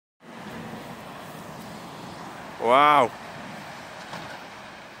Wow.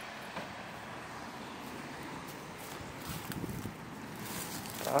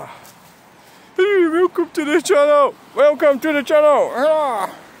 Hey, welcome to the channel. Welcome to the channel.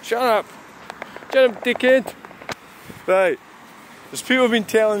 Shut up. Shut up, dickhead. Right. There's people been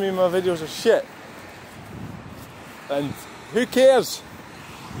telling me my videos are shit. And who cares?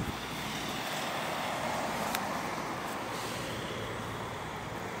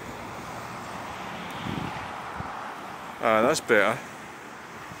 Ah, that's better.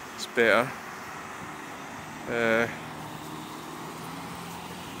 It's better.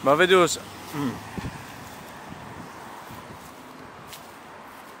 My videos.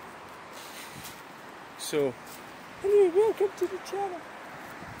 So, hello, welcome to the channel.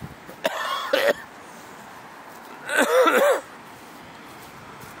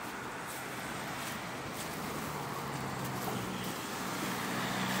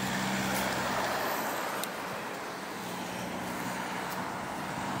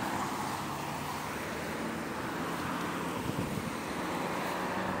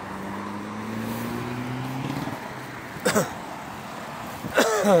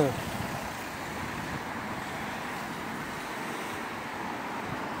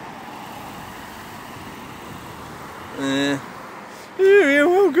 Yeah,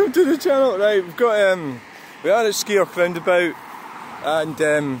 welcome to the channel. Right, we've got we are at Skeoch Roundabout, and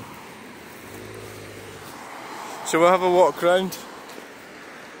so we'll have a walk round.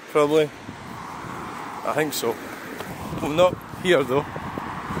 Probably. I think so. Well, not here though.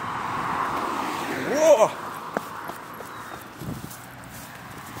 Whoa!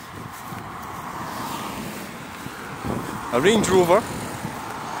 A Range Rover.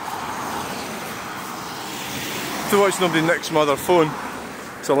 To watch nobody nick my other phone,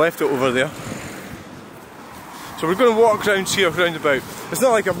 so I left it over there. So we're going to walk around Skeoch Roundabout. It's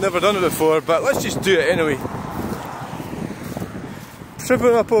not like I've never done it before, but let's just do it anyway.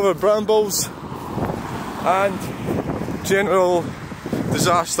 Tripping up over brambles and general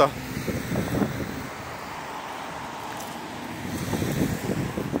disaster.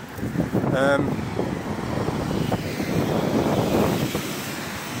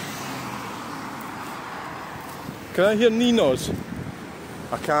 Can I hear Ninos?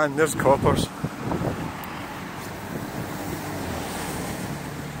 I can, there's coppers.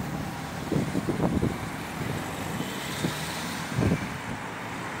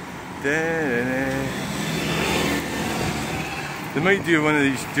 They might do one of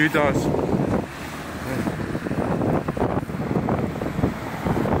these doodads.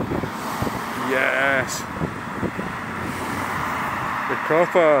 Yes! The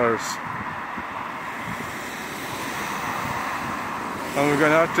coppers! And we've got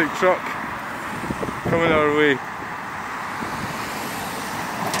an Arctic truck coming our way.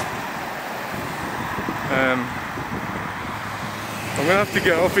 I'm going to have to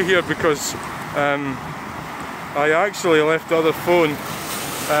get off of here because I actually left the other phone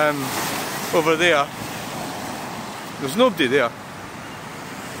over there. There's nobody there.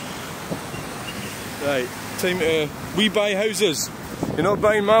 Right, time to we buy houses. You're not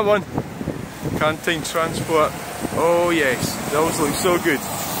buying my one. Canteen transport. Oh yes, those look so good.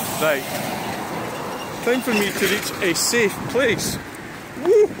 Right, time for me to reach a safe place.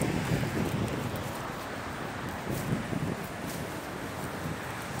 Woo!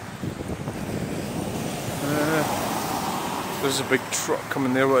 There's a big truck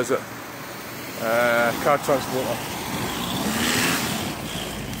coming there, what is it? Car transporter.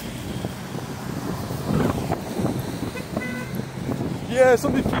 Yeah,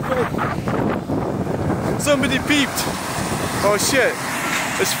 somebody peeped. Somebody peeped. Oh shit,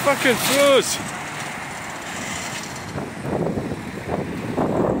 it's fucking froze.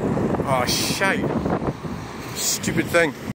 Oh shite. Stupid thing.